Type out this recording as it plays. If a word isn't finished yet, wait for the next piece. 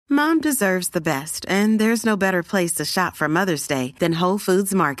Mom deserves the best, and there's no better place to shop for Mother's Day than Whole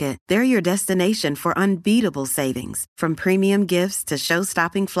Foods Market. They're your destination for unbeatable savings, from premium gifts to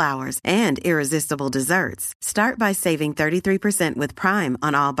show-stopping flowers and irresistible desserts. Start by saving 33% with Prime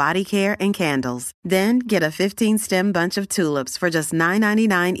on all body care and candles. Then get a 15-stem bunch of tulips for just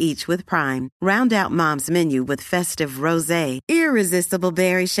 $9.99 each with Prime. Round out Mom's menu with festive rosé, irresistible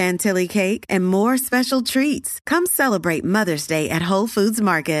berry chantilly cake, and more special treats. Come celebrate Mother's Day at Whole Foods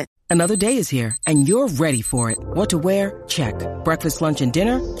Market. Another day is here, and you're ready for it. What to wear? Check. Breakfast, lunch, and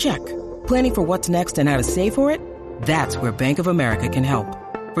dinner? Check. Planning for what's next and how to save for it? That's where Bank of America can help.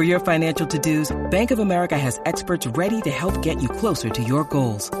 For your financial to-dos, Bank of America has experts ready to help get you closer to your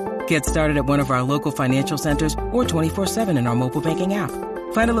goals. Get started at one of our local financial centers or 24/7 in our mobile banking app.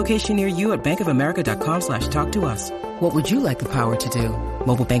 Find a location near you at bankofamerica.com/talktous. What would you like the power to do?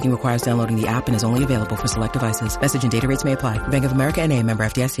 Mobile banking requires downloading the app and is only available for select devices. Message and data rates may apply. Bank of America N.A., member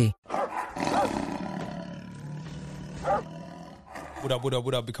FDIC. What up, what up,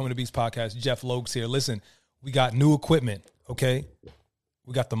 what up? Becoming the Beast podcast. Jeff Logs here. Listen, we got new equipment, okay?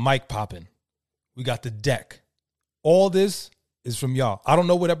 We got the mic popping. We got the deck. All this is from y'all. I don't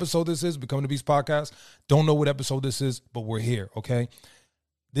know what episode this is, Becoming the Beast podcast. Don't know what episode this is, but we're here, okay?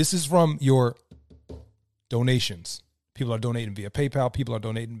 This is from your donations. People are donating via PayPal. People are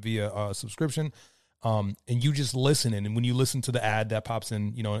donating via subscription. And you just listening. And when you listen to the ad that pops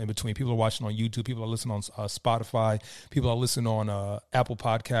in, you know, in between, people are watching on YouTube. People are listening on Spotify. People are listening on Apple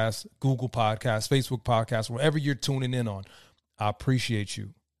Podcasts, Google Podcasts, Facebook Podcasts, wherever you're tuning in on. I appreciate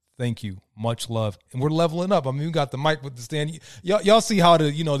you. Thank you. Much love. And we're leveling up. I mean, we got the mic with the stand. Y'all see how the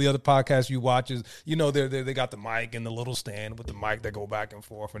other podcasts you watch is, they got the mic and the little stand with the mic that go back and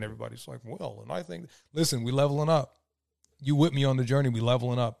forth, and everybody's like, well, and I think, listen, we leveling up. You with me on the journey. We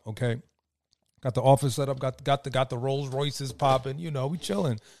leveling up. Okay. Got the office set up. Got the Rolls Royces popping. We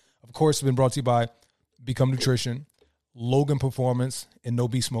chilling. Of course, it's been brought to you by Become Nutrition, Logan Performance, and No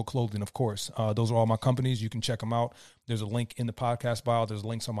Beast Smoke Clothing, of course. Those are all my companies. You can check them out. There's a link in the podcast bio. There's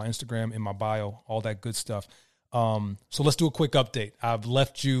links on my Instagram, in my bio, all that good stuff. So let's do a quick update. I've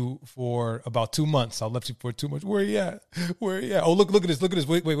left you for about 2 months. I left you for 2 months. Where are you at? Oh, look at this. Look at this.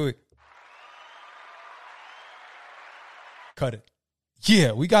 Wait. Cut it.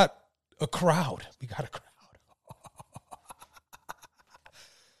 Yeah, we got a crowd.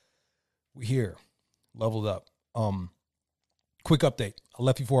 We here. Leveled up. Quick update. I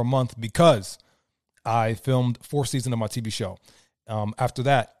left you for a month because I filmed 4th season of my TV show. After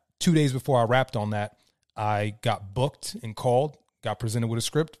that, 2 days before I wrapped on that, I got booked and called, got presented with a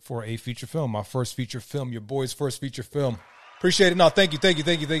script for a feature film, my first feature film, your boy's first feature film. Appreciate it. No, thank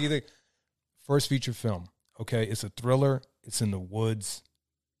you. First feature film. Okay, it's a thriller. It's in the woods.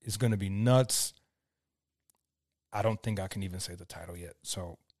 It's going to be nuts. I don't think I can even say the title yet,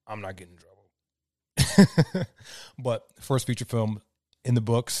 so I'm not getting in trouble. But first feature film in the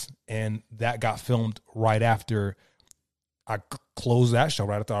books, and that got filmed right after I closed that show,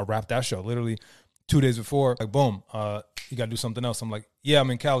 right after I wrapped that show. Literally 2 days before, like, boom, you got to do something else. I'm like, yeah, I'm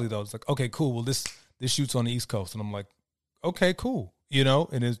in Cali, though. It's like, okay, cool. Well, this shoots on the East Coast. And I'm like, okay, cool.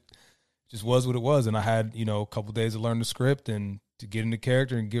 And it just was what it was. And I had, a couple days to learn the script and to get into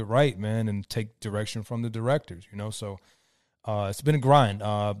character and get right, man, and take direction from the directors, So it's been a grind.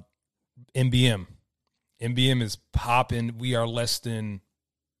 MBM is popping. We are less than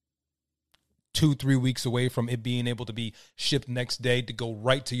 2-3 weeks away from it being able to be shipped next day to go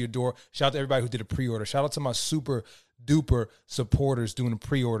right to your door. Shout out to everybody who did a pre-order. Shout out to my super duper supporters doing the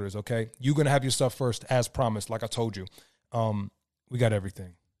pre-orders. Okay, you're gonna have your stuff first, as promised. Like I told you, we got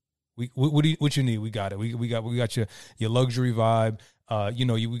everything. What you need? We got it. We got your luxury vibe.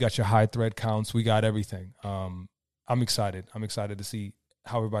 We got your high thread counts. We got everything. I'm excited. I'm excited to see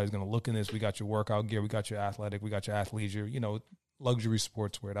how everybody's going to look in this. We got your workout gear. We got your athletic. We got your athleisure, luxury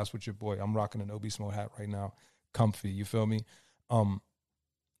sportswear. That's what your boy, I'm rocking an Obese Mode hat right now. Comfy. You feel me?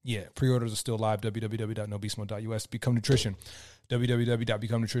 Yeah. Pre-orders are still live. www.nobeastmode.us. Become Nutrition.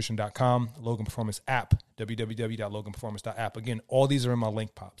 www.becomenutrition.com. Logan Performance app. www.loganperformance.app. Again, all these are in my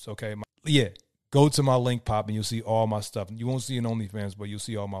link pops. Okay. Go to my link pop and you'll see all my stuff. You won't see an OnlyFans, but you'll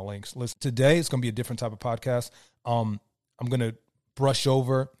see all my links. Listen, today it's going to be a different type of podcast. I'm going to brush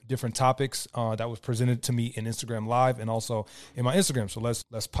over different topics that was presented to me in Instagram Live and also in my Instagram. So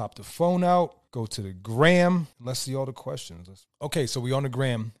let's pop the phone out, go to the gram. Let's see all the questions. Okay, so we on the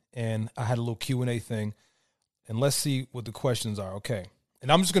gram, and I had a little Q&A thing, and let's see what the questions are. Okay,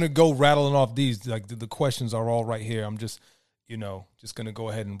 and I'm just going to go rattling off these. Like the questions are all right here. I'm just going to go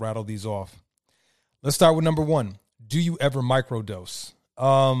ahead and rattle these off. Let's start with number 1. Do you ever microdose?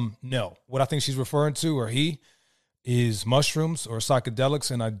 No. What I think she's referring to, or he, is mushrooms or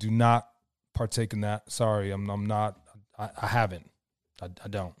psychedelics, and I do not partake in that. Sorry, I'm not. I haven't. I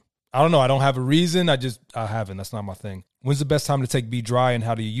don't. I don't know. I don't have a reason. I haven't. That's not my thing. When's the best time to take Be Dry, and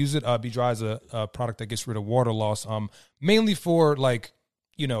how do you use it? Be Dry is a product that gets rid of water loss, mainly for like,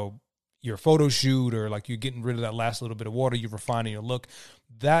 your photo shoot, or like you're getting rid of that last little bit of water, you're refining your look.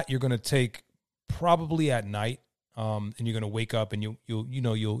 That you're going to take probably at night, and you're going to wake up and you'll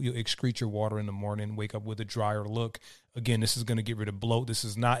excrete your water in the morning, wake up with a drier look. Again, this is going to get rid of bloat. This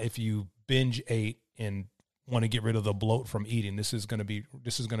is not if you binge ate and want to get rid of the bloat from eating. This is going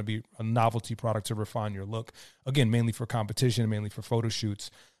to be a novelty product to refine your look. Again, mainly for competition, mainly for photo shoots,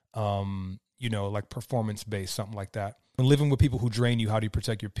 like performance based, something like that. When living with people who drain you, how do you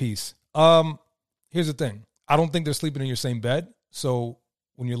protect your peace? Here's the thing. I don't think they're sleeping in your same bed. So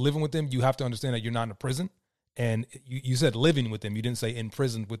when you're living with them, you have to understand that you're not in a prison. And you said living with them. You didn't say in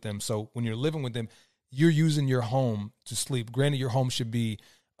prison with them. So when you're living with them, you're using your home to sleep. Granted, your home should be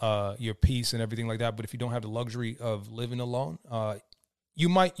your peace and everything like that. But if you don't have the luxury of living alone, you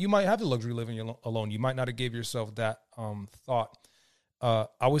might have the luxury of living alone. You might not have gave yourself that thought.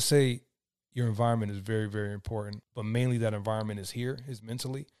 I would say your environment is very, very important. But mainly that environment is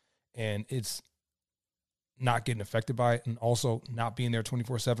mentally. And it's not getting affected by it, and also not being there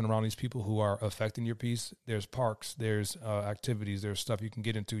 24/7 around these people who are affecting your peace. There's parks, there's activities, there's stuff you can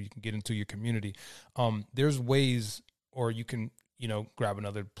get into. You can get into your community. There's ways, or you can, grab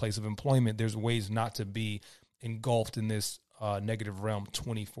another place of employment. There's ways not to be engulfed in this negative realm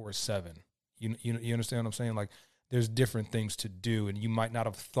 24/7. You understand what I'm saying? Like, there's different things to do, and you might not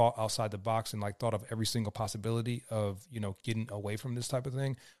have thought outside the box and like thought of every single possibility of, getting away from this type of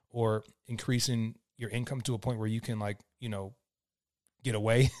thing, or increasing your income to a point where you can get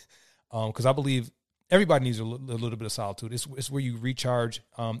away. Because I believe everybody needs a little bit of solitude. It's where you recharge.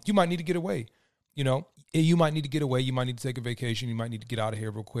 You might need to get away. You might need to get away. You might need to take a vacation. You might need to get out of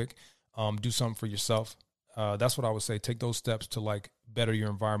here real quick. Do something for yourself. That's what I would say. Take those steps to like better your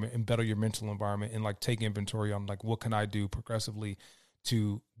environment and better your mental environment, and like take inventory on like, what can I do progressively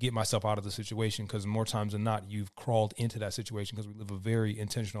to get myself out of the situation? Because more times than not, you've crawled into that situation, because we live a very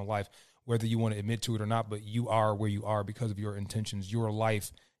intentional life, whether you want to admit to it or not, but you are where you are because of your intentions. Your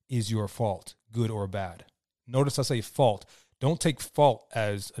life is your fault, good or bad. Notice I say fault. Don't take fault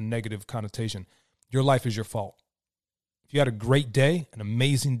as a negative connotation. Your life is your fault. If you had a great day, an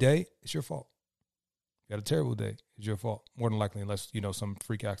amazing day, it's your fault. If you had a terrible day, it's your fault. More than likely, unless, some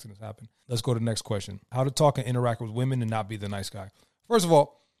freak accidents happen. Let's go to the next question. How to talk and interact with women and not be the nice guy. First of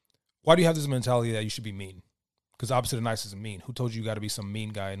all, why do you have this mentality that you should be mean? Because opposite of nice is mean. Who told you got to be some mean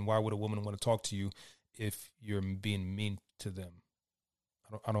guy? And why would a woman want to talk to you if you're being mean to them?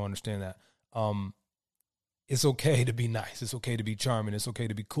 I don't understand that. It's okay to be nice. It's okay to be charming. It's okay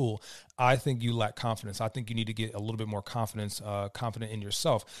to be cool. I think you lack confidence. I think you need to get a little bit more confident in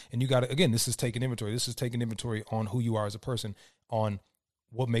yourself. And you got to, again, this is taking inventory. This is taking inventory on who you are as a person, on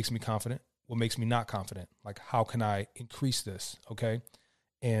what makes me confident, what makes me not confident. Like, how can I increase this? Okay.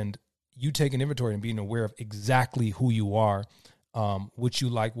 And you taking inventory and being aware of exactly who you are, what you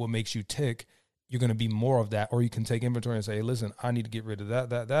like, what makes you tick, you're going to be more of that. Or you can take inventory and say, hey, listen, I need to get rid of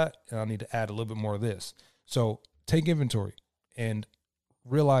that, and I need to add a little bit more of this. So take inventory and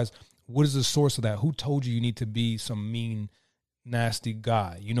realize, what is the source of that? Who told you need to be some mean, nasty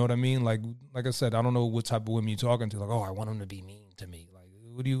guy? You know what I mean? Like I said, I don't know what type of women you're talking to. Like, oh, I want them to be mean to me. Like,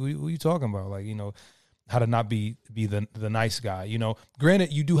 what are you talking about? Like, how to not be the nice guy.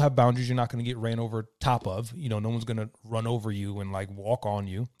 Granted, you do have boundaries. You're not going to get ran over top of. No one's going to run over you and like walk on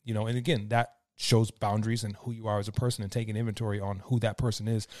you. And again, that shows boundaries and who you are as a person, and taking inventory on who that person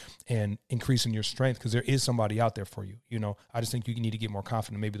is and increasing your strength, because there is somebody out there for you. I just think you need to get more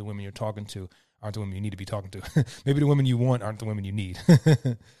confident. Maybe the women you're talking to aren't the women you need to be talking to. Maybe the women you want aren't the women you need.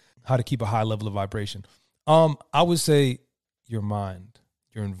 How to keep a high level of vibration. I would say your mind,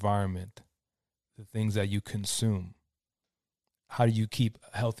 your environment, the things that you consume. How do you keep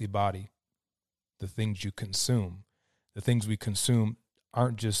a healthy body? The things you consume. The things we consume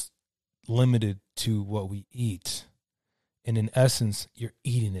aren't just limited to what we eat. And in essence, you're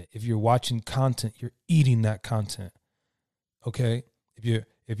eating it. If you're watching content, you're eating that content. Okay?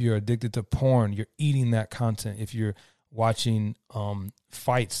 If you're addicted to porn, you're eating that content. If you're watching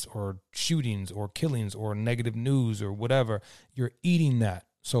fights or shootings or killings or negative news or whatever, you're eating that.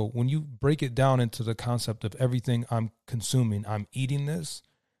 So when you break it down into the concept of everything I'm consuming, I'm eating this.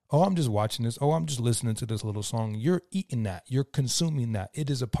 Oh, I'm just watching this. Oh, I'm just listening to this little song. You're eating that. You're consuming that. It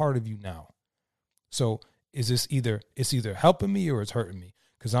is a part of you now. So it's either helping me or it's hurting me,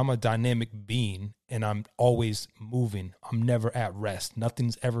 because I'm a dynamic being and I'm always moving. I'm never at rest.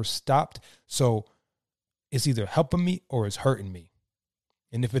 Nothing's ever stopped. So it's either helping me or it's hurting me.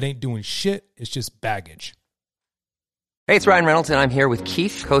 And if it ain't doing shit, it's just baggage. Hey, it's Ryan Reynolds, and I'm here with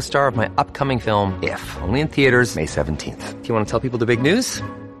Keith, co-star of my upcoming film, If, only in theaters May 17th. Do you want to tell people the big news?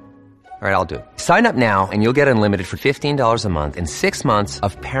 All right, I'll do it. Sign up now and you'll get unlimited for $15 a month and 6 months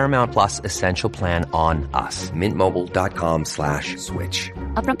of Paramount Plus Essential Plan on us. MintMobile.com/switch.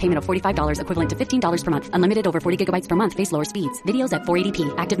 Upfront payment of $45 equivalent to $15 per month. Unlimited over 40 gigabytes per month. Face lower speeds. Videos at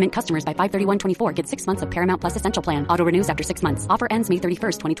 480p. Active Mint customers by 531.24 get 6 months of Paramount Plus Essential Plan. Auto renews after 6 months. Offer ends May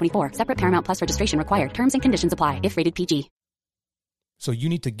 31st, 2024. Separate Paramount Plus registration required. Terms and conditions apply if rated PG. So you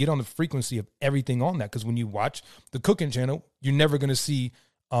need to get on the frequency of everything on that, because when you watch the cooking channel, you're never going to see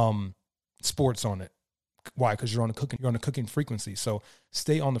sports on it. Why? Because you're on a cooking frequency. So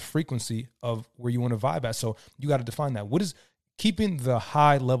stay on the frequency of where you want to vibe at. So you got to define that. What is keeping the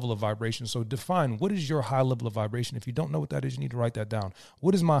high level of vibration? So define, what is your high level of vibration? If you don't know what that is, you need to write that down.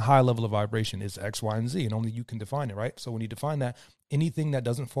 What is my high level of vibration? It's X, Y, and Z, and only you can define it, right? So when you define that, anything that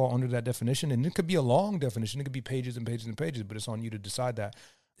doesn't fall under that definition, and it could be a long definition, it could be pages and pages and pages, but it's on you to decide that.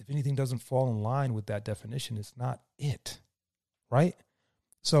 If anything doesn't fall in line with that definition, it's not it, right?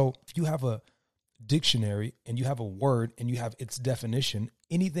 So if you have a dictionary and you have a word and you have its definition,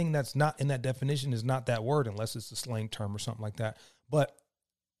 anything that's not in that definition is not that word, unless it's a slang term or something like that. But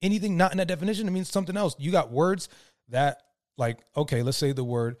anything not in that definition, it means something else. You got words that, like, okay, let's say the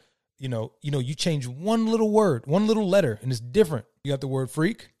word, you change one little word, one little letter, and it's different. You got the word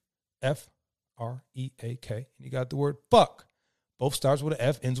freak, F-R-E-A-K, and you got the word fuck. Both starts with an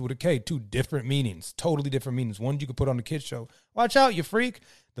F, ends with a K. Two different meanings, totally different meanings. One you could put on the kids show. Watch out, you freak.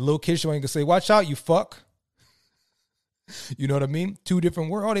 The little kids show ain't gonna say, watch out, you fuck. You know what I mean? Two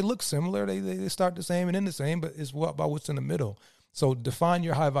different words. Oh, they look similar. They start the same and end the same, but it's about what's in the middle. So define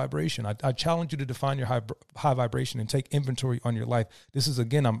your high vibration. I challenge you to define your high vibration and take inventory on your life. This is,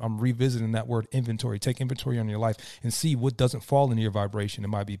 again, I'm revisiting that word inventory. Take inventory on your life and see what doesn't fall into your vibration. It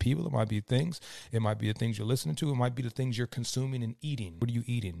might be people. It might be things. It might be the things you're listening to. It might be the things you're consuming and eating. What are you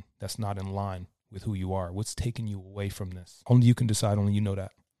eating that's not in line with who you are? What's taking you away from this? Only you can decide. Only you know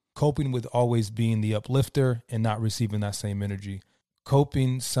that. Coping with always being the uplifter and not receiving that same energy.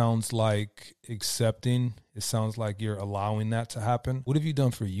 Coping sounds like accepting. It sounds like you're allowing that to happen. What have you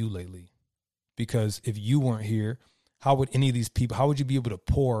done for you lately? Because if you weren't here, how would any of these people, how would you be able to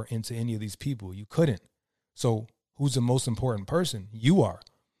pour into any of these people? You couldn't. So who's the most important person? You are.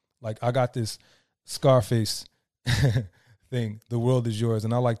 Like, I got this Scarface thing, the world is yours.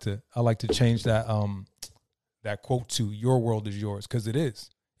 And I like to change that, that quote to your world is yours, because it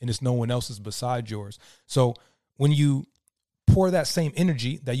is. And it's no one else's beside yours. So when you pour that same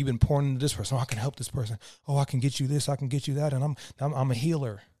energy that you've been pouring into this person, oh, I can help this person. Oh, I can get you this, I can get you that, and I'm a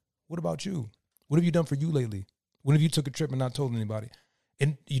healer. What about you? What have you done for you lately? When have you took a trip and not told anybody?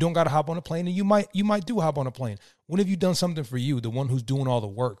 And you don't got to hop on a plane, and you might do hop on a plane. When have you done something for you, the one who's doing all the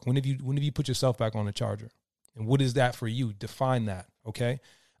work? When have you put yourself back on the charger? And what is that for you? Define that, okay?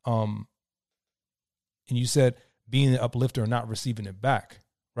 And you said being an uplifter and not receiving it back,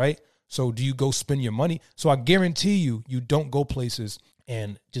 right? So do you go spend your money? So I guarantee you don't go places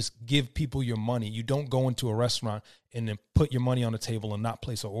and just give people your money. You don't go into a restaurant and then put your money on the table and not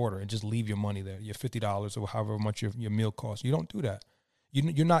place an order and just leave your money there, your $50 or however much your meal costs. You don't do that.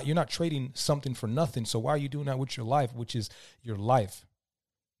 You're not trading something for nothing. So why are you doing that with your life, which is your life?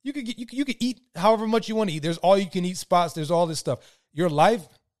 You could eat however much you want to eat. There's all you can eat spots. There's all this stuff. Your life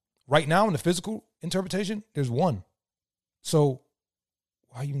right now in the physical interpretation, there's one. So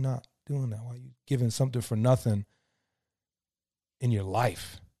why are you not doing that? Why are you giving something for nothing in your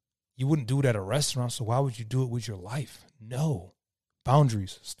life? You wouldn't do it at a restaurant, so why would you do it with your life? No.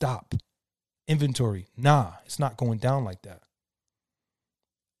 Boundaries, stop. Inventory, nah, it's not going down like that.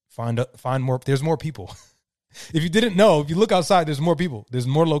 Find more. There's more people. If you didn't know, if you look outside, there's more people. There's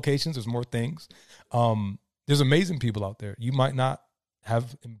more locations. There's more things. There's amazing people out there. You might not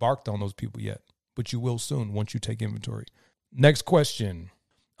have embarked on those people yet, but you will soon once you take inventory. Next question.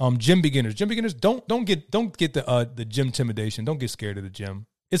 Gym beginners. Gym beginners, don't get the gym intimidation. Don't get scared of the gym.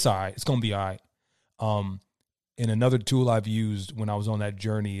 It's all right. It's gonna be all right. And another tool I've used when I was on that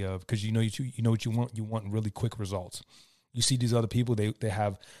journey of, because you know what you want. You want really quick results. You see these other people, they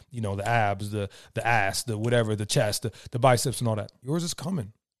have, the abs, the ass, the whatever, the chest, the biceps and all that. Yours is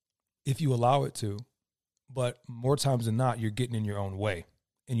coming if you allow it to. But more times than not, you're getting in your own way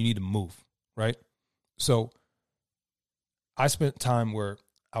and you need to move, right? So I spent time where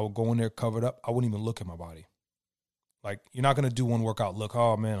I would go in there covered up. I wouldn't even look at my body. Like, you're not going to do one workout, look,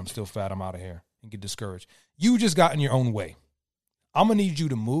 oh man, I'm still fat, I'm out of here, and get discouraged. You just got in your own way. I'm going to need you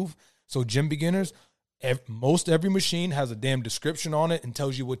to move. So gym beginners, Most every machine has a damn description on it and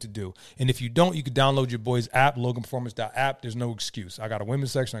tells you what to do. And if you don't, you can download your boy's app, LoganPerformance.app. There's no excuse. I got a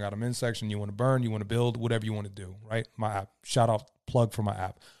women's section. I got a men's section. You want to burn, you want to build, whatever you want to do, right? My app. Shout out, plug for my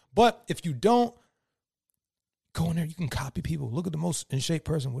app. But if you don't, go in there. You can copy people. Look at the most in shape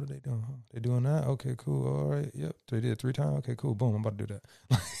person. What are they doing? They doing that? Okay, cool. All right. Yep. They did it 3 times. Okay, cool. Boom. I'm about to do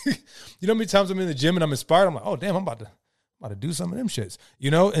that. You know how many times I'm in the gym and I'm inspired? I'm like, oh, damn, I'm about to do some of them shits, you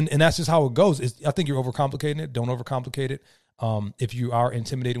know, and that's just how it goes. I think you're overcomplicating it. Don't overcomplicate it. If you are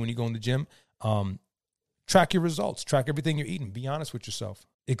intimidated when you go in the gym, track your results, track everything you're eating. Be honest with yourself.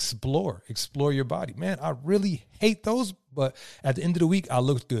 Explore your body. Man, I really hate those, but at the end of the week, I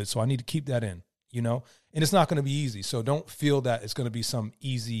looked good. So I need to keep that in, you know, and it's not going to be easy. So don't feel that it's going to be some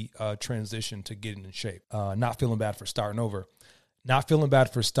easy transition to getting in shape. Not feeling bad for starting over.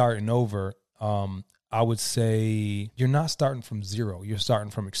 I would say you're not starting from zero. You're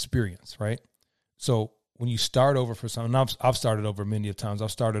starting from experience, right? So when you start over for something, I've started over many of times. You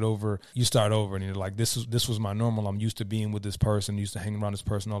start over and you're like, this was my normal. I'm used to being with this person, used to hang around this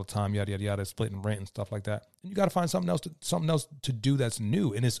person all the time, yada, yada, yada, splitting rent and stuff like that. And you got to find something else to do that's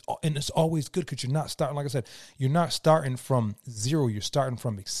new. And it's always good because you're not starting, like I said, you're not starting from zero. You're starting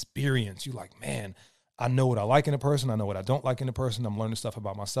from experience. You're like, man, I know what I like in a person. I know what I don't like in a person. I'm learning stuff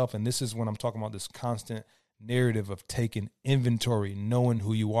about myself. And this is when I'm talking about this constant narrative of taking inventory, knowing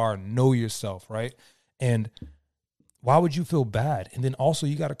who you are, know yourself, right? And why would you feel bad? And then also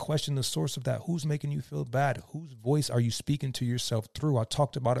you got to question the source of that. Who's making you feel bad? Whose voice are you speaking to yourself through? I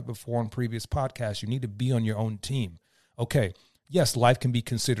talked about it before on previous podcasts. You need to be on your own team. Okay. Yes, life can be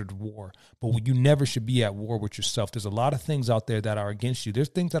considered war, but you never should be at war with yourself. There's a lot of things out there that are against you. There's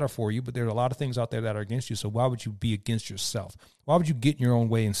things that are for you, but there are a lot of things out there that are against you. So why would you be against yourself? Why would you get in your own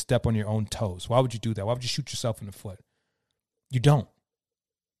way and step on your own toes? Why would you do that? Why would you shoot yourself in the foot? You don't.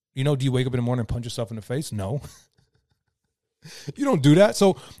 You know, do you wake up in the morning and punch yourself in the face? No. You don't do that.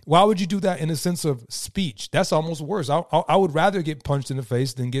 So why would you do that in a sense of speech? That's almost worse. I would rather get punched in the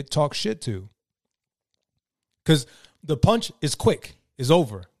face than get talked shit to. Because the punch is quick, is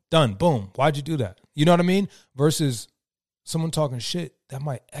over, done, boom. Why'd you do that? You know what I mean? Versus someone talking shit, that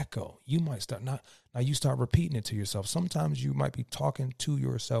might echo. You might start now you start repeating it to yourself. Sometimes you might be talking to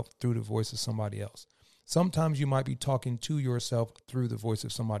yourself through the voice of somebody else. Sometimes you might be talking to yourself through the voice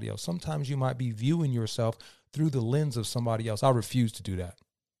of somebody else. Sometimes you might be viewing yourself through the lens of somebody else. I refuse to do that.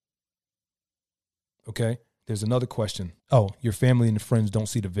 Okay? There's another question. Oh, your family and friends don't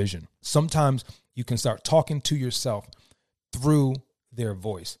see the vision. Sometimes you can start talking to yourself through their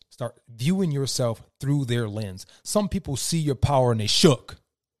voice. Start viewing yourself through their lens. Some people see your power and they shook.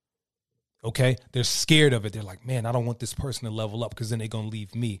 Okay? They're scared of it. They're like, man, I don't want this person to level up because then they're going to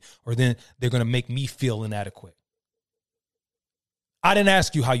leave me, or then they're going to make me feel inadequate. I didn't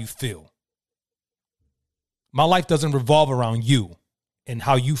ask you how you feel. My life doesn't revolve around you and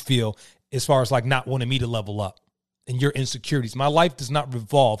how you feel as far as like not wanting me to level up and your insecurities. My life does not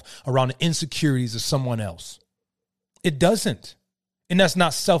revolve around the insecurities of someone else. It doesn't. And that's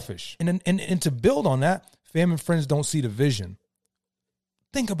not selfish. And to build on that, family and friends don't see the vision.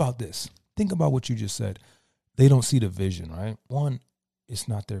 Think about this. Think about what you just said. They don't see the vision, right? One, it's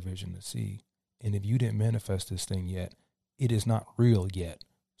not their vision to see. And if you didn't manifest this thing yet, it is not real yet.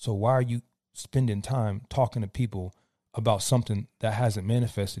 So why are you spending time talking to people about something that hasn't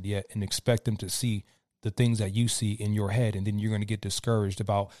manifested yet and expect them to see the things that you see in your head, and then you're going to get discouraged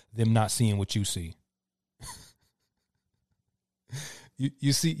about them not seeing what you see?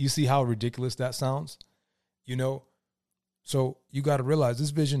 You see how ridiculous that sounds? You know? So you got to realize this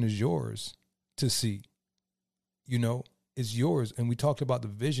vision is yours to see. You know, it's yours. And we talked about the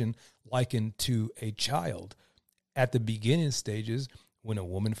vision likened to a child. At the beginning stages, when a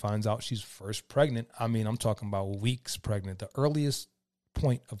woman finds out she's first pregnant, I mean, I'm talking about weeks pregnant, the earliest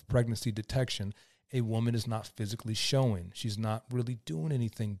point of pregnancy detection, a woman is not physically showing. She's not really doing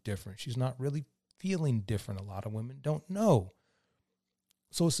anything different. She's not really feeling different. A lot of women don't know.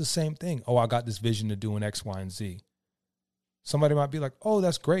 So it's the same thing. Oh, I got this vision to doing X, Y, and Z. Somebody might be like, oh,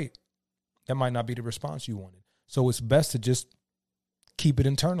 that's great. That might not be the response you wanted. So it's best to just keep it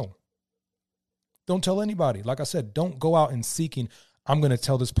internal. Don't tell anybody. Like I said, don't go out and seeking, I'm going to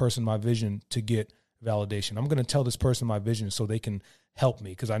tell this person my vision to get validation. I'm going to tell this person my vision so they can help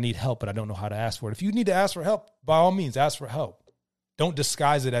me because I need help, but I don't know how to ask for it. If you need to ask for help, by all means, ask for help. Don't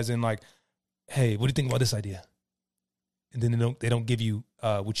disguise it as in like, hey, what do you think about this idea? And then they don't give you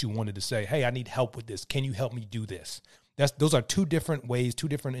what you wanted to say. Hey, I need help with this. Can you help me do this? Those are two different ways, two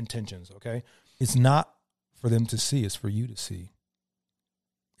different intentions, okay? It's not for them to see. It's for you to see.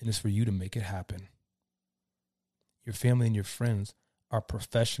 And it's for you to make it happen. Your family and your friends are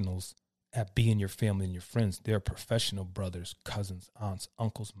professionals at being your family and your friends. They're professional brothers, cousins, aunts,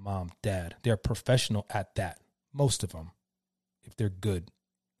 uncles, mom, dad. They're professional at that. Most of them, if they're good.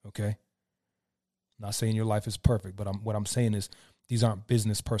 Okay. I'm not saying your life is perfect, but what I'm saying is these aren't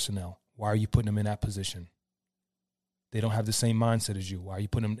business personnel. Why are you putting them in that position? They don't have the same mindset as you. Why are you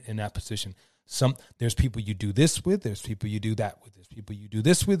putting them in that position? There's people you do this with. There's people you do that with. There's people you do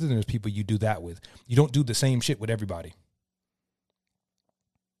this with, and there's people you do that with. You don't do the same shit with everybody.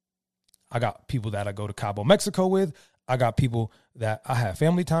 I got people that I go to Cabo, Mexico with. I got people that I have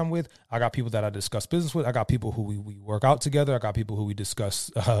family time with. I got people that I discuss business with. I got people who we work out together. I got people who we discuss,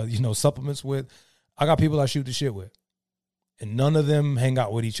 supplements with. I got people I shoot the shit with. And none of them hang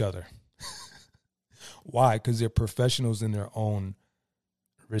out with each other. Why? Because they're professionals in their own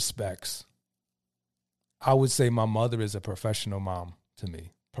respects. I would say my mother is a professional mom to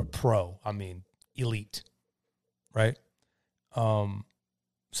me. Elite. Right?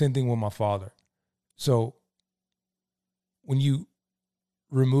 Same thing with my father. So when you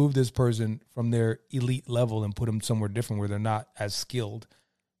remove this person from their elite level and put them somewhere different where they're not as skilled,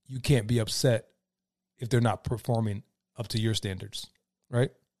 you can't be upset if they're not performing up to your standards,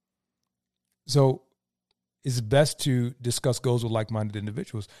 right? So it's best to discuss goals with like-minded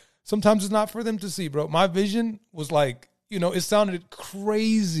individuals. Sometimes it's not for them to see, bro. My vision was like, it sounded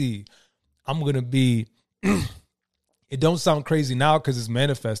crazy. I'm going to be, it don't sound crazy now because it's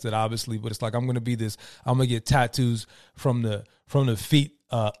manifested, obviously, but it's like I'm going to be this, I'm going to get tattoos from the feet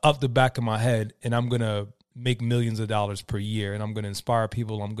up the back of my head, and I'm going to make millions of dollars per year, and I'm going to inspire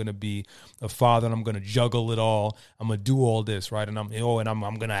people. I'm going to be a father, and I'm going to juggle it all. I'm going to do all this, right? And I'm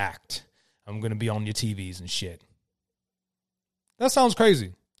going to act. I'm going to be on your TVs and shit. That sounds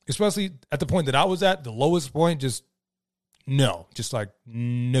crazy, especially at the point that I was at, the lowest point, just no,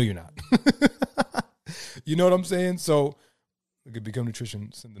 you're not. You know what I'm saying? So look at Become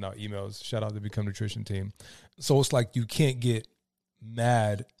Nutrition, sending out emails. Shout out to Become Nutrition team. So it's like you can't get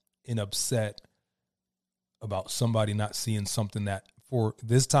mad and upset about somebody not seeing something that for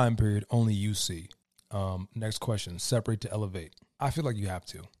this time period only you see. Next question, separate to elevate. I feel like you have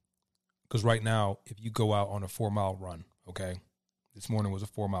to. Because right now, if you go out on a 4-mile run, okay, this morning was a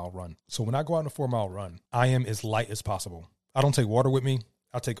 4-mile run. So when I go out on a 4-mile run, I am as light as possible. I don't take water with me.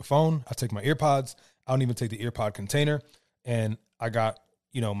 I'll take a phone. I'll take my earpods. I don't even take the earpod container. And I got,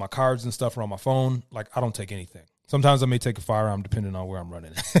 my cards and stuff are on my phone. Like, I don't take anything. Sometimes I may take a firearm depending on where I'm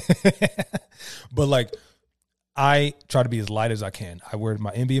running. But like, I try to be as light as I can. I wear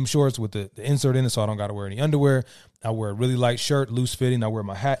my NBM shorts with the insert in it, so I don't got to wear any underwear. I wear a really light shirt, loose fitting. I wear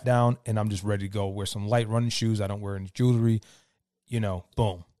my hat down, and I'm just ready to go. Wear some light running shoes. I don't wear any jewelry.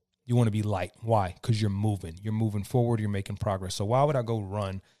 Boom. You want to be light. Why? Because you're moving. You're moving forward. You're making progress. So why would I go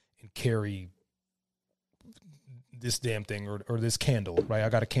run and carry this damn thing or this candle, right? I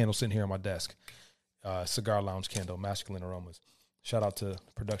got a candle sitting here on my desk. Cigar Lounge candle, masculine aromas. Shout out to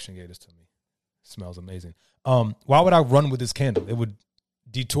Production Gators to me. It smells amazing. Why would I run with this candle? It would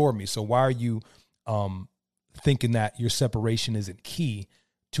detour me. So why are you thinking that your separation isn't key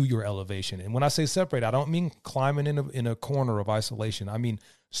to your elevation? And when I say separate, I don't mean climbing in a corner of isolation. I mean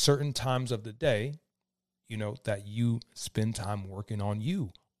certain times of the day, that you spend time working on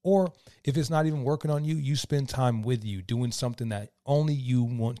you. Or if it's not even working on you, you spend time with you, doing something that only you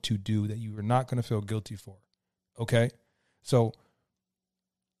want to do, that you are not going to feel guilty for. Okay? So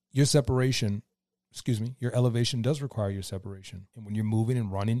your elevation does require your separation. And when you're moving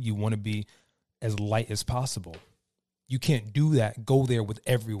and running, you want to be as light as possible. You can't do that, go there with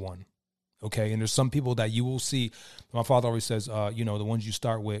everyone. Okay? And there's some people that you will see. My father always says, the ones you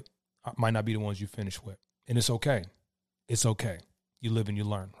start with might not be the ones you finish with. And it's okay. It's okay. You live and you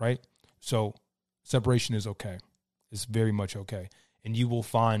learn, right? So separation is okay. It's very much okay. And you will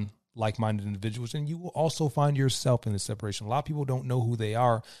find like-minded individuals, and you will also find yourself in the separation. A lot of people don't know who they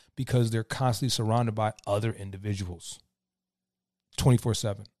are because they're constantly surrounded by other individuals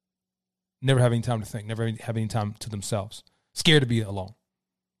 24/7. Never having time to think, never having time to themselves. Scared to be alone.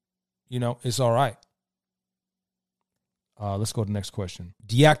 It's all right. Let's go to the next question.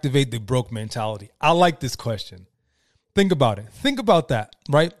 Deactivate the broke mentality. I like this question. Think about it. Think about that,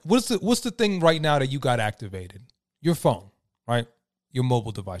 right? What's the thing right now that you got activated? Your phone, right? Your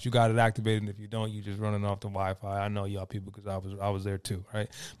mobile device. You got it activated. And if you don't, you just running off the Wi-Fi. I know y'all people because I was there too, right?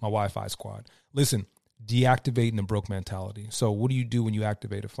 My Wi-Fi squad. Listen, deactivating the broke mentality. So what do you do when you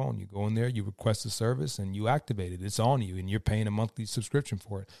activate a phone? You go in there, you request a service, and you activate it. It's on you, and you're paying a monthly subscription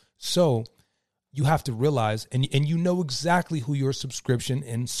for it. So you have to realize, and you know exactly who your subscription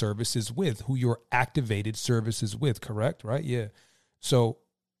and service is with, who your activated service is with, correct? Right? Yeah. So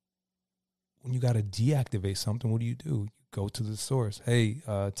when you got to deactivate something, what do? You go to the source. Hey,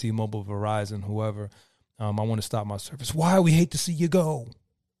 T-Mobile, Verizon, whoever, I want to stop my service. Why? We hate to see you go.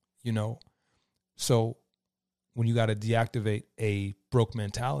 You know? So when you got to deactivate a broke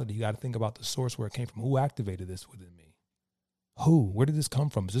mentality, you got to think about the source where it came from. Who activated this within me? Who? Where did this come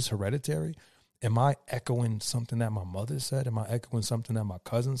from? Is this hereditary? Am I echoing something that my mother said? Am I echoing something that my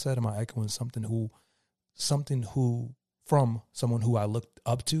cousin said? Am I echoing something who from someone who I looked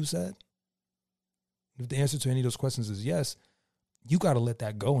up to said? If the answer to any of those questions is yes, you got to let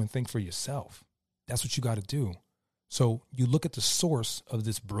that go and think for yourself. That's what you got to do. So you look at the source of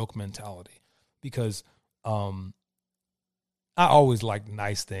this broke mentality, because I always liked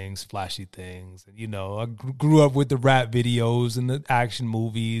nice things, flashy things. And, you know, I grew up with the rap videos and the action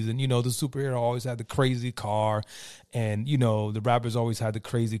movies. And, you know, the superhero always had the crazy car. And, you know, the rappers always had the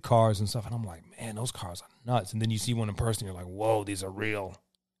crazy cars and stuff. And I'm like, man, those cars are nuts. And then you see one in person, you're like, whoa, these are real,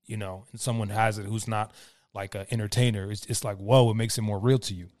 you know. And someone has it who's not like an entertainer. It's like, whoa, it makes it more real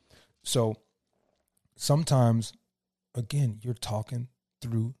to you. So sometimes, again, you're talking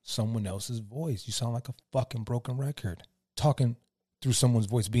through someone else's voice. You sound like a fucking broken record. Talking through someone's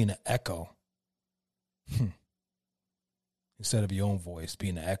voice, being an echo. Instead of your own voice,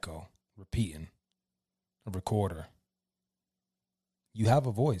 being an echo, repeating, a recorder. You have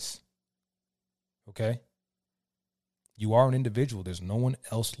a voice, okay? You are an individual. There's no one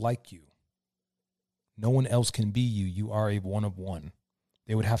else like you. No one else can be you. You are a one of one.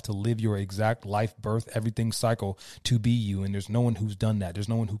 They would have to live your exact life, birth, everything cycle to be you, and there's no one who's done that. There's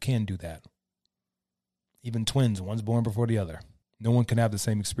no one who can do that. Even twins, one's born before the other. No one can have the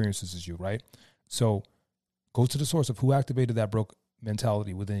same experiences as you, right? So go to the source of who activated that broke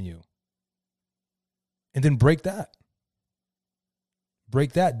mentality within you. And then break that.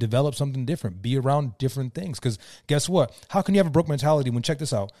 Break that. Develop something different. Be around different things. Because guess what? How can you have a broke mentality when, check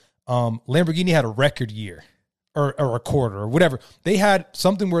this out, Lamborghini had a record year or a quarter or whatever. They had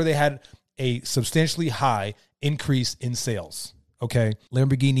something where they had a substantially high increase in sales. Okay.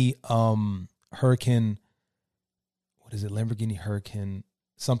 Lamborghini Hurricane, what is it? Lamborghini Hurricane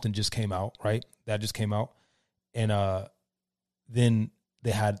something just came out, right? That just came out. And then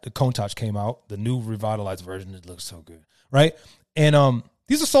they had the Countach came out, the new revitalized version. It looks so good, right? And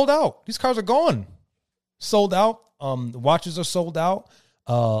these are sold out. These cars are gone. Sold out. The watches are sold out.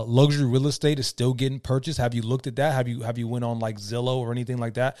 Luxury real estate is still getting purchased. Have you looked at that? Have you went on like Zillow or anything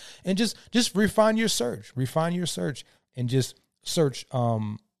like that? And just refine your search. Refine your search and just search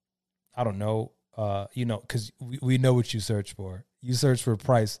I don't know, you know, because we know what you search for. You search for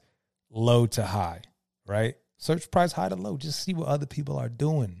price low to high, right? Search price high to low. Just see what other people are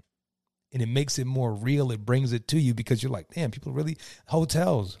doing. And it makes it more real. It brings it to you because you're like, damn, people really,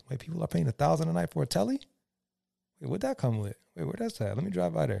 hotels. Wait, people are paying $1,000 a night for a telly? Wait, what'd that come with? Wait, where that's at? Let me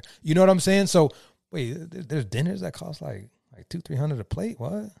drive by there. You know what I'm saying? So, wait, there's dinners that cost like $200-300 a plate?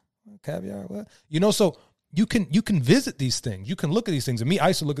 What? Caviar? What? You know, so you can visit these things. You can look at these things. And me, I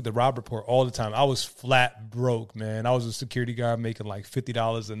used to look at the Robb Report all the time. I was flat broke, man. I was a security guard making like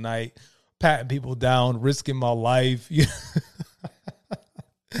 $50 a night, patting people down, risking my life.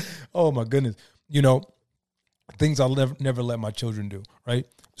 Oh, my goodness. You know, things I'll never let my children do, right?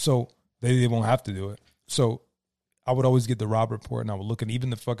 So they won't have to do it. So I would always get the Robb Report, and I would look, and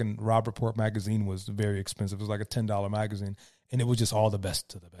even the fucking Robb Report magazine was very expensive. It was like a $10 magazine, and it was just all the best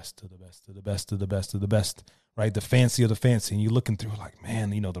to the best to the best to the best to the best to the best, right? The fancy of the fancy, and you're looking through like,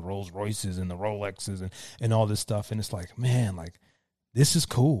 man, you know, the Rolls Royces and the Rolexes and all this stuff, and it's like, man, like, this is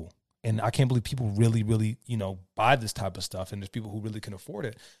cool. And I can't believe people really, really, you know, buy this type of stuff, and there's people who really can afford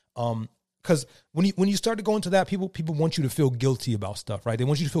it. Because when you start to go into that, people want you to feel guilty about stuff, right? They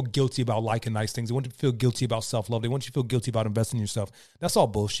want you to feel guilty about liking nice things. They want you to feel guilty about self-love. They want you to feel guilty about investing in yourself. That's all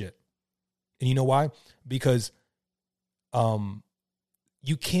bullshit. And you know why? Because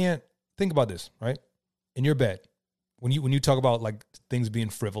you can't think about this, right? In your bed, when you talk about like things being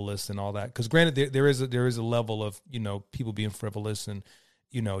frivolous and all that, because granted there is a level of, you know, people being frivolous and,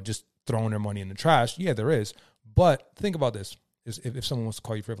 you know, just throwing their money in the trash. Yeah, there is. But think about this: if someone wants to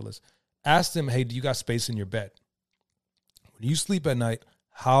call you frivolous, ask them, hey, do you got space in your bed? When you sleep at night,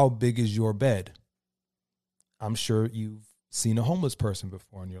 how big is your bed? I'm sure you've seen a homeless person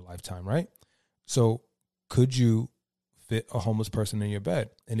before in your lifetime, right? So could you fit a homeless person in your bed?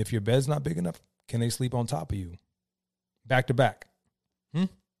 And if your bed's not big enough, can they sleep on top of you? Back to back.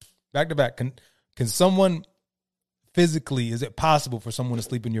 Back to back. Can someone physically, is it possible for someone to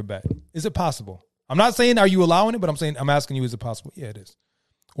sleep in your bed? Is it possible? I'm not saying are you allowing it, but I'm asking you, is it possible? Yeah, it is.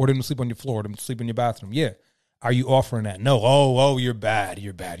 Or them to sleep on your floor, or them to sleep in your bathroom. Yeah. Are you offering that? No. Oh, you're bad.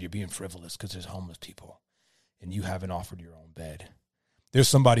 You're bad. You're being frivolous because there's homeless people and you haven't offered your own bed. There's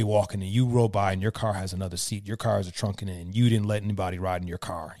somebody walking and you roll by and your car has another seat. Your car has a trunk in it and you didn't let anybody ride in your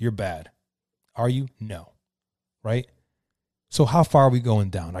car. You're bad. Are you? No. Right? So how far are we going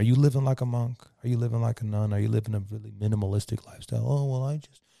down? Are you living like a monk? Are you living like a nun? Are you living a really minimalistic lifestyle? Oh, well,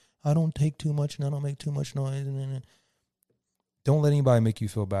 I don't take too much and I don't make too much noise. Don't let anybody make you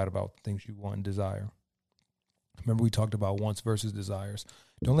feel bad about things you want and desire. Remember we talked about wants versus desires.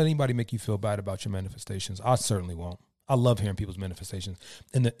 Don't let anybody make you feel bad about your manifestations. I certainly won't. I love hearing people's manifestations.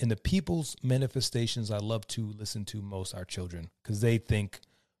 And the people's manifestations I love to listen to most are children, because they think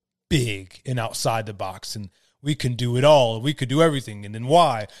big and outside the box and we can do it all. We could do everything. And then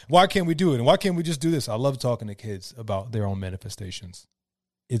why? Why can't we do it? And why can't we just do this? I love talking to kids about their own manifestations.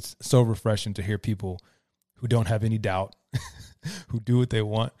 It's so refreshing to hear people who don't have any doubt, who do what they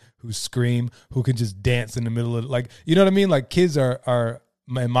want, who scream, who can just dance in the middle of, like, you know what I mean? Like, kids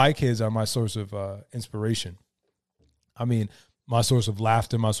my kids are my source of inspiration. I mean, my source of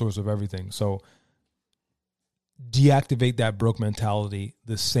laughter, my source of everything. So deactivate that broke mentality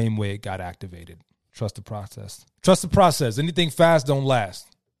the same way it got activated. Trust the process. Trust the process. Anything fast don't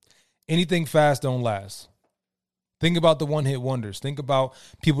last. Anything fast don't last. Think about the one-hit wonders. Think about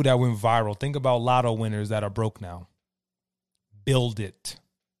people that went viral. Think about lotto winners that are broke now. Build it.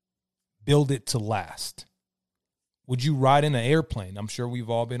 Build it to last. Would you ride in an airplane? I'm sure we've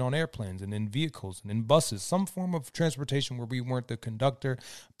all been on airplanes and in vehicles and in buses, some form of transportation where we weren't the conductor,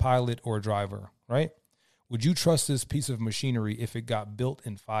 pilot, or driver, right? Would you trust this piece of machinery if it got built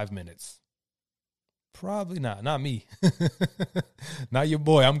in 5 minutes? Probably not. Not me. Not your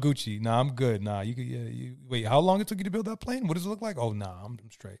boy. I'm Gucci. Nah, I'm good. Nah, wait, how long it took you to build that plane? What does it look like? Oh, nah, I'm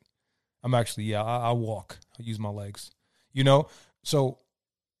straight. I'm actually, I walk. I use my legs. You know? So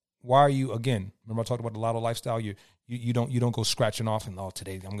why are you, again, remember I talked about the lotto lifestyle? You don't go scratching off and,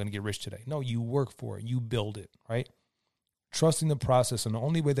 today I'm going to get rich today. No, you work for it. You build it, right? Trusting the process. And the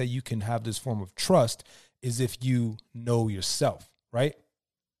only way that you can have this form of trust is if you know yourself, right?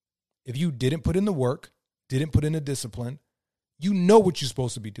 If you didn't put in the work, didn't put in the discipline, you know what you're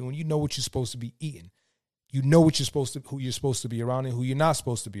supposed to be doing. You know what you're supposed to be eating. You know what who you're supposed to be around and who you're not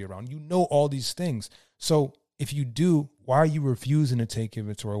supposed to be around. You know all these things. So if you do, why are you refusing to take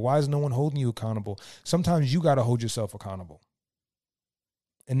inventory? Why is no one holding you accountable? Sometimes you got to hold yourself accountable.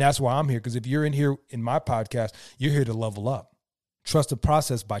 And that's why I'm here, because if you're in here in my podcast, you're here to level up. Trust the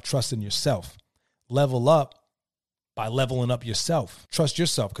process by trusting yourself. Level up by leveling up yourself. Trust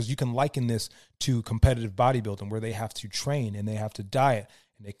yourself, because you can liken this to competitive bodybuilding where they have to train and they have to diet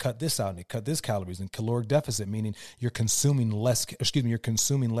and they cut this out and they cut this calories, and caloric deficit, meaning you're consuming less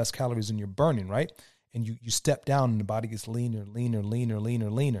calories than you're burning, right? And you step down and the body gets leaner.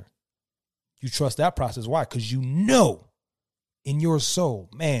 You trust that process. Why? Because you know in your soul,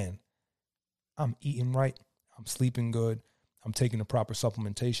 man, I'm eating right. I'm sleeping good. I'm taking the proper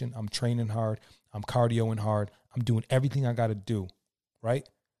supplementation. I'm training hard. I'm cardioing hard. I'm doing everything I got to do, right?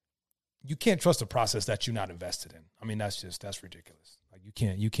 You can't trust a process that you're not invested in. I mean, that's ridiculous. Like you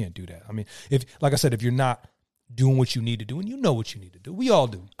can't do that. I mean, like I said, if you're not doing what you need to do, and you know what you need to do, we all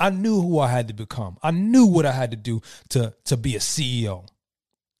do. I knew who I had to become. I knew what I had to do to be a CEO,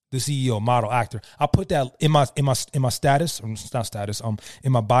 the CEO, model, actor. I put that in my status, not status,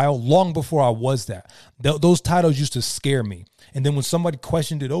 in my bio long before I was that. Those titles used to scare me. And then when somebody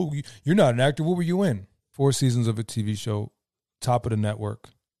questioned it, oh, you're not an actor, what were you in? 4 seasons of a TV show, top of the network.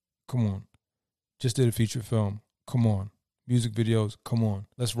 Come on. Just did a feature film. Come on. Music videos. Come on.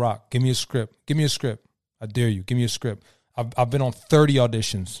 Let's rock. Give me a script. I dare you. Give me a script. I've been on 30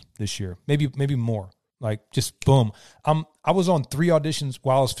 auditions this year, maybe more. Like, just boom. I was on 3 auditions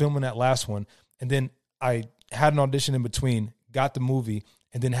while I was filming that last one, and then I had an audition in between, got the movie,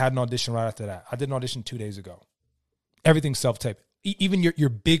 and then had an audition right after that. I did an audition 2 days ago. Everything's self-taped. Even your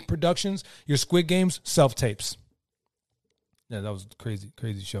big productions, your Squid Games, self-tapes. Yeah, that was a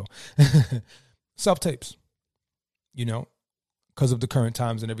crazy show. Self-tapes, because of the current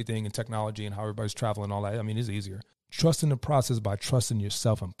times and everything and technology and how everybody's traveling and all that. I mean, it's easier. Trusting the process by trusting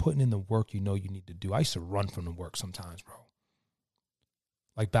yourself and putting in the work you know you need to do. I used to run from the work sometimes, bro.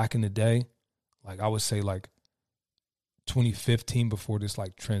 Like back in the day, like I would say like 2015 before this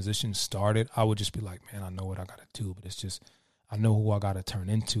like transition started, I would just be like, man, I know what I got to do, but it's just, I know who I got to turn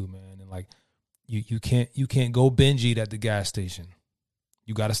into, man. And like, you can't go binge eat at the gas station.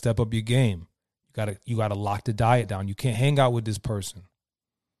 You got to step up your game. You got to lock the diet down. You can't hang out with this person.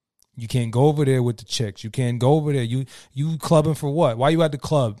 You can't go over there with the chicks. You can't go over there. You clubbing for what? Why you at the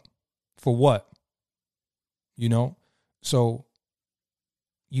club? For what? So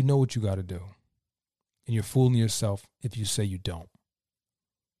you know what you got to do. And you're fooling yourself if you say you don't.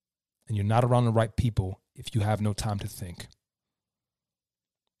 And you're not around the right people if you have no time to think.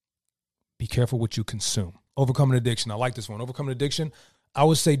 careful what you consume. Overcoming addiction. I like this one. Overcoming addiction, I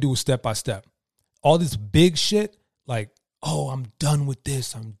would say do it step by step. All this big shit, like, oh, I'm done with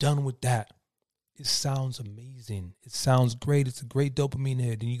this, I'm done with that. It sounds amazing. It sounds great. It's a great dopamine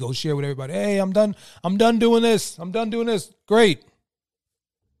hit. And you go share with everybody, hey, I'm done doing this. I'm done doing this. Great.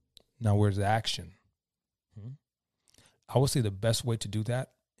 Now, where's the action? I would say the best way to do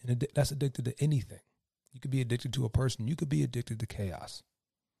that, and that's addicted to anything. You could be addicted to a person. You could be addicted to chaos.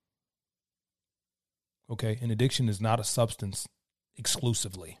 Okay? And addiction is not a substance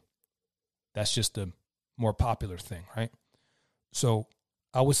exclusively. That's just a more popular thing, right? So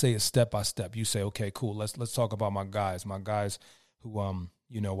I would say it's step by step. You say, okay, cool. Let's talk about my guys who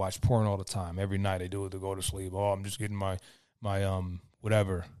watch porn all the time. Every night they do it to go to sleep. Oh, I'm just getting my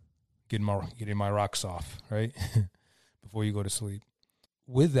whatever, getting my rocks off, right? Before you go to sleep.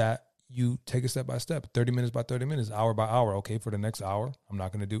 With that, you take it step by step, 30 minutes by 30 minutes, hour by hour. Okay, for the next hour, I'm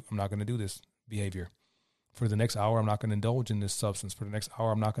not going to do this behavior. For the next hour, I'm not going to indulge in this substance. For the next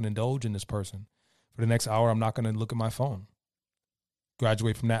hour, I'm not going to indulge in this person. For the next hour, I'm not going to look at my phone.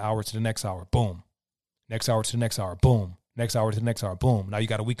 Graduate from that hour to the next hour. Boom. Next hour to the next hour. Boom. Next hour to the next hour. Boom. Now you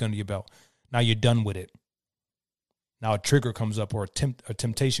got a week under your belt. Now you're done with it. Now a trigger comes up or a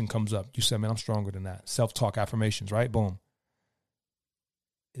temptation comes up. You say, man, I'm stronger than that. Self-talk affirmations, right? Boom.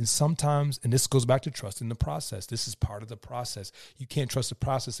 And sometimes, and this goes back to trusting the process. This is part of the process. You can't trust the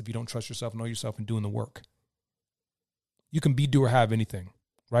process if you don't trust yourself, know yourself, and doing the work. You can be, do, or have anything,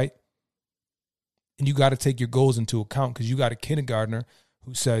 right? And you got to take your goals into account because you got a kindergartner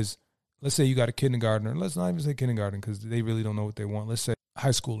who says, let's say you got a kindergartner. Let's not even say kindergarten because they really don't know what they want. Let's say high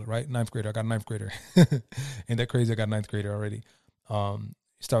schooler, right? Ninth grader. I got a ninth grader. Ain't that crazy? I got a ninth grader already.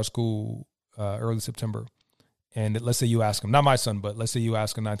 Start school early September. And let's say you ask him, not my son, but let's say you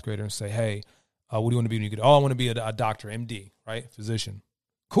ask a ninth grader and say, hey, what do you want to be when you get? Oh, I want to be a doctor, MD, right? Physician.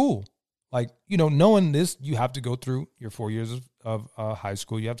 Cool. Like, knowing this, you have to go through your 4 years of high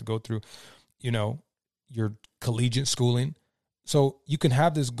school. You have to go through, your collegiate schooling. So you can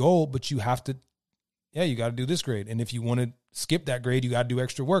have this goal, but you have to, you got to do this grade. And if you want to skip that grade, you got to do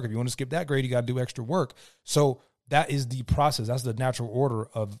extra work. If you want to skip that grade, you got to do extra work. So that is the process. That's the natural order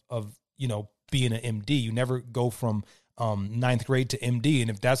of being an MD. You never go from ninth grade to MD. And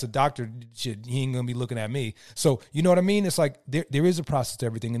if that's a doctor, shit, he ain't going to be looking at me. So, you know what I mean? It's like there is a process to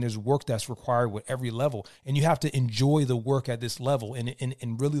everything, and there's work that's required with every level. And you have to enjoy the work at this level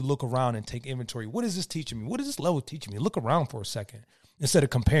and really look around and take inventory. What is this teaching me? What is this level teaching me? Look around for a second instead of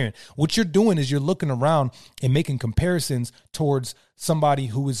comparing. What you're doing is you're looking around and making comparisons towards somebody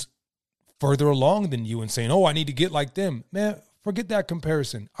who is further along than you and saying, oh, I need to get like them. Man, forget that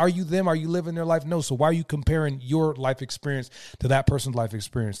comparison. Are you them? Are you living their life? No. So why are you comparing your life experience to that person's life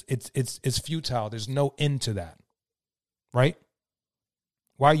experience? It's futile. There's no end to that, right?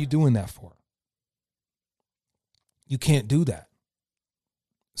 Why are you doing that for? You can't do that.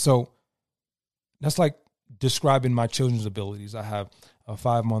 So that's like describing my children's abilities. I have a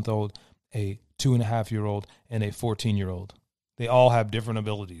 5-month-old, a 2.5-year-old, and a 14-year-old. They all have different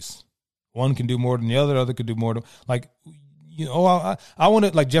abilities. One can do more than the other could do more than, like, I want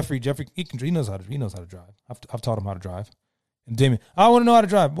to, like Jeffrey, he knows how to drive. I've taught him how to drive. And Damien, I want to know how to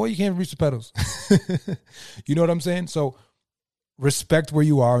drive. Boy, you can't reach the pedals. You know what I'm saying? So respect where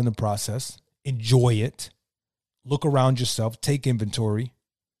you are in the process. Enjoy it. Look around yourself. Take inventory.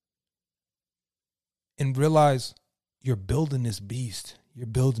 And realize you're building this beast. You're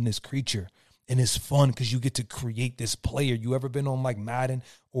building this creature. And it's fun because you get to create this player. You ever been on like Madden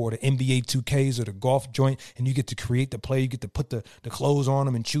or the NBA 2Ks or the golf joint, and you get to create the player. You get to put the clothes on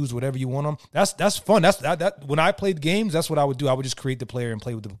them and choose whatever you want them. That's fun. That when I played games, that's what I would do. I would just create the player and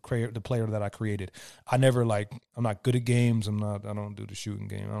play with the player that I created. I'm not good at games. I don't do the shooting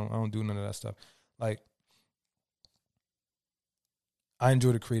game. I don't do none of that stuff. Like, I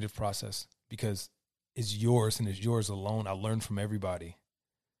enjoy the creative process because it's yours and it's yours alone. I learn from everybody.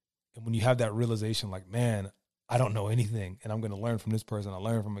 And when you have that realization, like, man, I don't know anything, and I'm going to learn from this person. I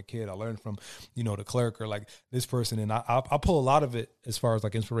learn from a kid. I learn from, the clerk or like this person. And I pull a lot of it as far as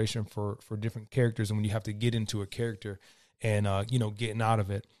like inspiration for different characters. And when you have to get into a character and, getting out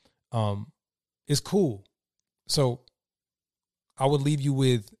of it, it's cool. So I would leave you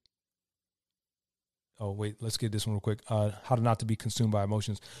with, let's get this one real quick. How to not to be consumed by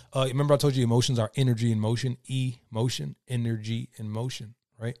emotions. Remember I told you emotions are energy in motion, emotion, energy in motion,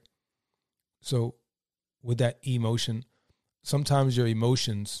 right? So with that emotion, sometimes your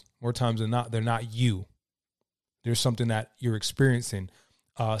emotions, more times than not, they're not you. There's something that you're experiencing.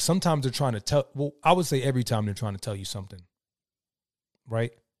 Sometimes they're trying to I would say every time they're trying to tell you something,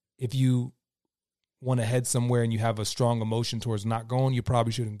 right? If you want to head somewhere and you have a strong emotion towards not going, you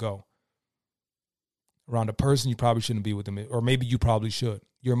probably shouldn't go. around a person, you probably shouldn't be with them, or maybe you probably should.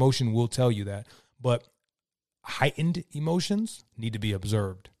 Your emotion will tell you that. But heightened emotions need to be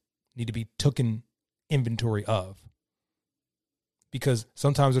observed, need to be taken inventory of, because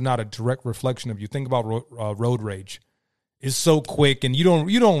sometimes they're not a direct reflection of you. Think about road rage. It's so quick, and you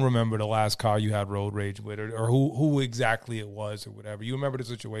don't remember the last car you had road rage with, or who exactly it was, or whatever. You remember the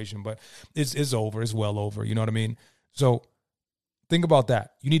situation, but it's over. It's well over. You know what I mean? So think about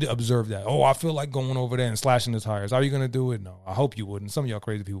that. You need to observe that. Oh, I feel like going over there and slashing the tires. Are you going to do it? No, I hope you wouldn't. Some of y'all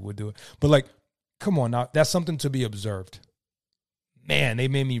crazy people would do it. But like, come on now. That's something to be observed. Man, they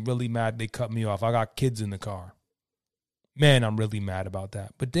made me really mad. They cut me off. I got kids in the car. Man, I'm really mad about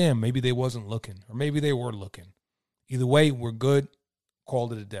that. But damn, maybe they wasn't looking, or maybe they were looking. Either way, we're good.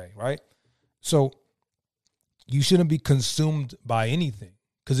 Called it a day, right? So you shouldn't be consumed by anything,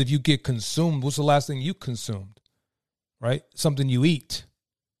 because if you get consumed, what's the last thing you consumed? Right? Something you eat.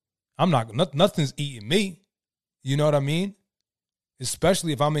 Nothing's eating me. You know what I mean?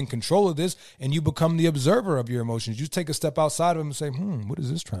 Especially if I'm in control of this and you become the observer of your emotions. You take a step outside of them and say, what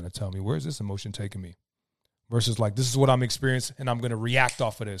is this trying to tell me? Where is this emotion taking me? Versus like, this is what I'm experiencing and I'm going to react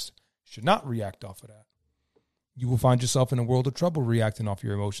off of this. You should not react off of that. You will find yourself in a world of trouble reacting off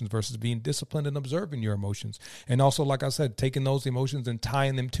your emotions versus being disciplined and observing your emotions. And also, like I said, taking those emotions and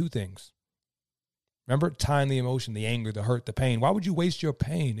tying them to things. Remember, tying the emotion, the anger, the hurt, the pain. Why would you waste your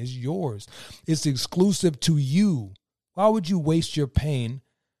pain? It's yours. It's exclusive to you. Why would you waste your pain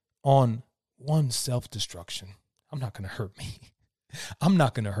on one self-destruction? I'm not going to hurt me. I'm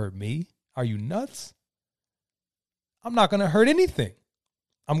not going to hurt me. Are you nuts? I'm not going to hurt anything.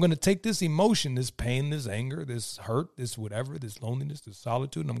 I'm going to take this emotion, this pain, this anger, this hurt, this whatever, this loneliness, this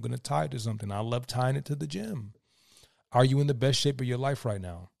solitude, and I'm going to tie it to something. I love tying it to the gym. Are you in the best shape of your life right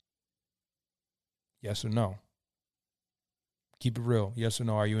now? Yes or no? Keep it real. Yes or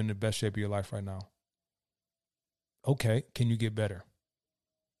no? Are you in the best shape of your life right now? Okay. Can you get better?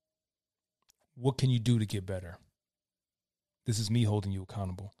 What can you do to get better? This is me holding you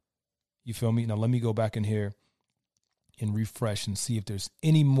accountable. You feel me? Now let me go back in here and refresh and see if there's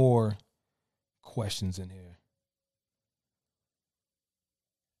any more questions in here.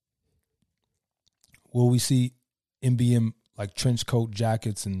 Will we see MBM like trench coat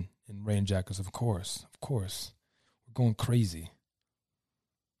jackets and rain jackets? Of course. We're going crazy.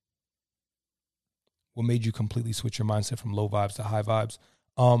 What made you completely switch your mindset from low vibes to high vibes?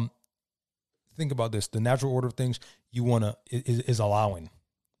 Think about this. The natural order of things you want to is allowing.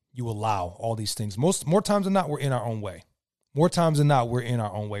 You allow all these things. More times than not, we're in our own way. We're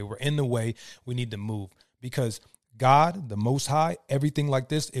in the way. We need to move, because God, the Most High, everything like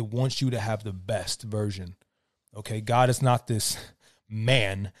this, it wants you to have the best version. Okay. God is not this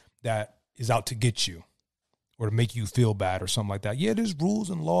man that is out to get you or to make you feel bad or something like that. Yeah, there's rules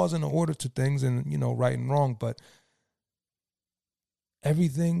and laws and order to things and, right and wrong, but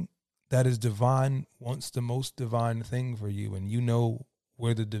everything that is divine wants the most divine thing for you. And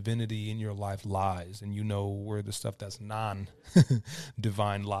where the divinity in your life lies, and where the stuff that's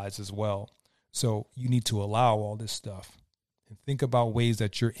non-divine lies as well. So you need to allow all this stuff and think about ways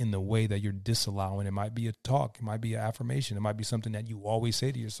that you're in the way that you're disallowing. It might be a talk. It might be an affirmation. It might be something that you always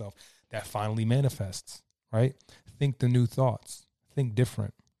say to yourself that finally manifests, right? Think the new thoughts. Think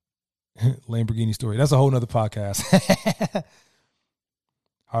different. Lamborghini story. That's a whole nother podcast.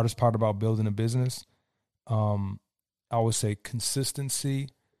 Hardest part about building a business. I would say consistency,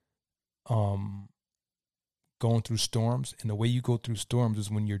 going through storms. And the way you go through storms is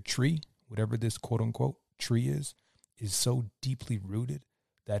when your tree, whatever this quote unquote tree is so deeply rooted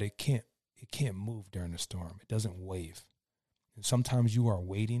that it can't move during a storm. It doesn't wave. And sometimes you are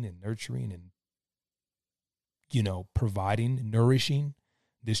waiting and nurturing and, providing, nourishing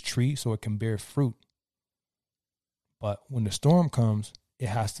this tree so it can bear fruit. But when the storm comes, it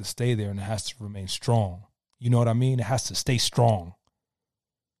has to stay there and it has to remain strong. You know what I mean? It has to stay strong.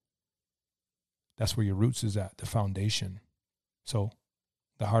 That's where your roots is at, the foundation. So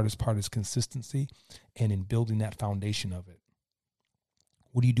the hardest part is consistency and in building that foundation of it.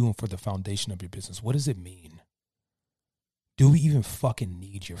 What are you doing for the foundation of your business? What does it mean? Do we even fucking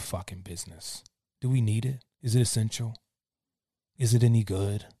need your fucking business? Do we need it? Is it essential? Is it any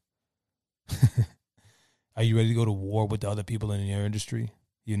good? Are you ready to go to war with the other people in your industry?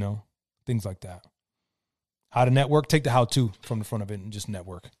 Things like that. How to network? Take the how-to from the front of it and just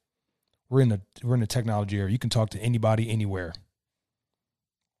network. We're in a technology era. You can talk to anybody, anywhere.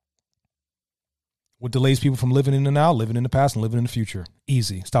 What delays people from living in the now, living in the past, and living in the future?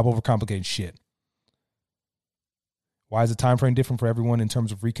 Easy. Stop overcomplicating shit. Why is the time frame different for everyone in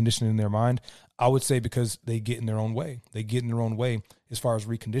terms of reconditioning their mind? I would say because they get in their own way. They get in their own way as far as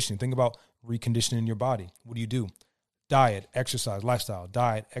reconditioning. Think about reconditioning your body. What do? Diet, exercise, lifestyle.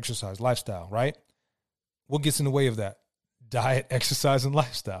 Diet, exercise, lifestyle, right? What gets in the way of that? Diet, exercise, and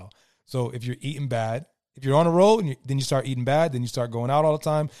lifestyle. So if you're eating bad, if you're on a roll, and then you start eating bad, then you start going out all the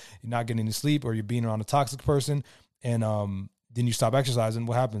time, you're not getting any sleep, or you're being around a toxic person, and then you stop exercising,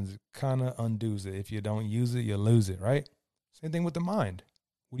 what happens? It kind of undoes it. If you don't use it, you lose it, right? Same thing with the mind.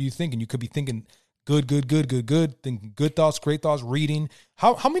 What are you thinking? You could be thinking good, thinking good thoughts, great thoughts, reading.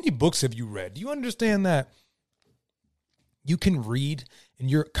 How many books have you read? Do you understand that you can read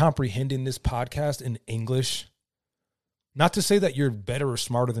and you're comprehending this podcast in English? Not to say that you're better or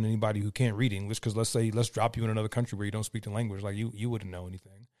smarter than anybody who can't read English, because let's drop you in another country where you don't speak the language, like you wouldn't know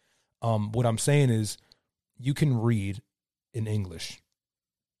anything. What I'm saying is you can read in English.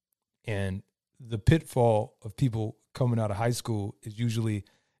 And the pitfall of people coming out of high school is usually,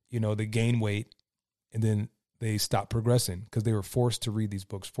 they gain weight and then they stop progressing because they were forced to read these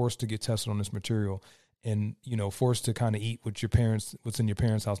books, forced to get tested on this material, and, forced to kind of eat what's in your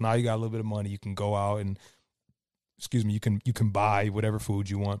parents' house. Now you got a little bit of money. You can go out and, you can buy whatever food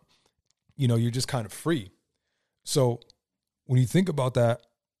you want. You're just kind of free. So when you think about that,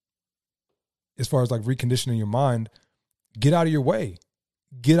 as far as like reconditioning your mind, get out of your way.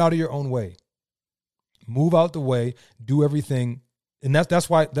 Get out of your own way. Move out the way. Do everything. And that's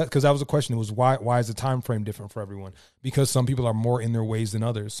why, because that was a question. It was why is the time frame different for everyone? Because some people are more in their ways than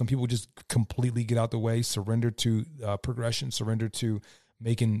others. Some people just completely get out the way, surrender to progression, surrender to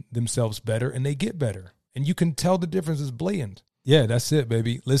making themselves better, and they get better. And you can tell the difference is blatant. Yeah, that's it,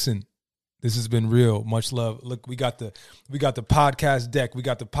 baby. Listen, this has been real. Much love. Look, we got the podcast deck. We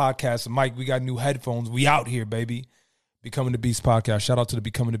got the podcast mic. We got new headphones. We out here, baby. Becoming the Beast podcast. Shout out to the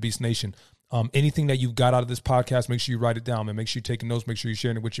Becoming the Beast Nation. Anything that you've got out of this podcast, make sure you write it down, man. Make sure you're taking notes. Make sure you're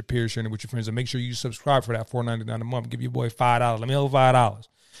sharing it with your peers, sharing it with your friends, and make sure you subscribe for that $4.99 a month. Give your boy $5. Let me know $5.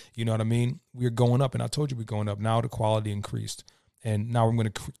 You know what I mean? We're going up, and I told you we're going up. Now the quality increased, and now I'm going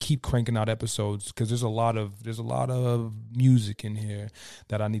to keep cranking out episodes because there's a lot of music in here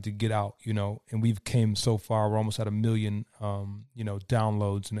that I need to get out. And we've came so far. We're almost at 1 million,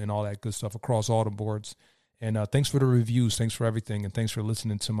 downloads and all that good stuff across all the boards. And thanks for the reviews. Thanks for everything. And thanks for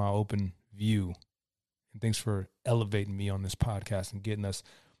listening to my open view. And thanks for elevating me on this podcast and getting us,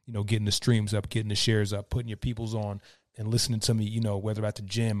 getting the streams up, getting the shares up, putting your peoples on and listening to me, whether at the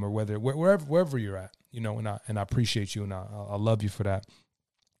gym or wherever you're at, and I appreciate you. And I love you for that.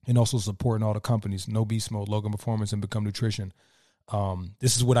 And also supporting all the companies, No Beast Mode, Logan Performance, and Become Nutrition.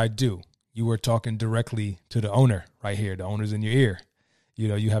 This is what I do. You were talking directly to the owner right here. The owner's in your ear.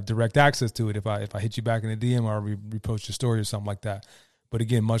 You have direct access to it if I hit you back in the DM or repost your story or something like that. But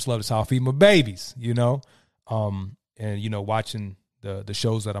again, much love. That's how I feed my babies, and, watching the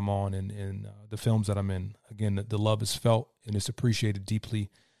shows that I'm on and the films that I'm in. Again, the love is felt and it's appreciated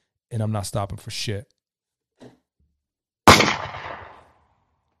deeply, and I'm not stopping for shit.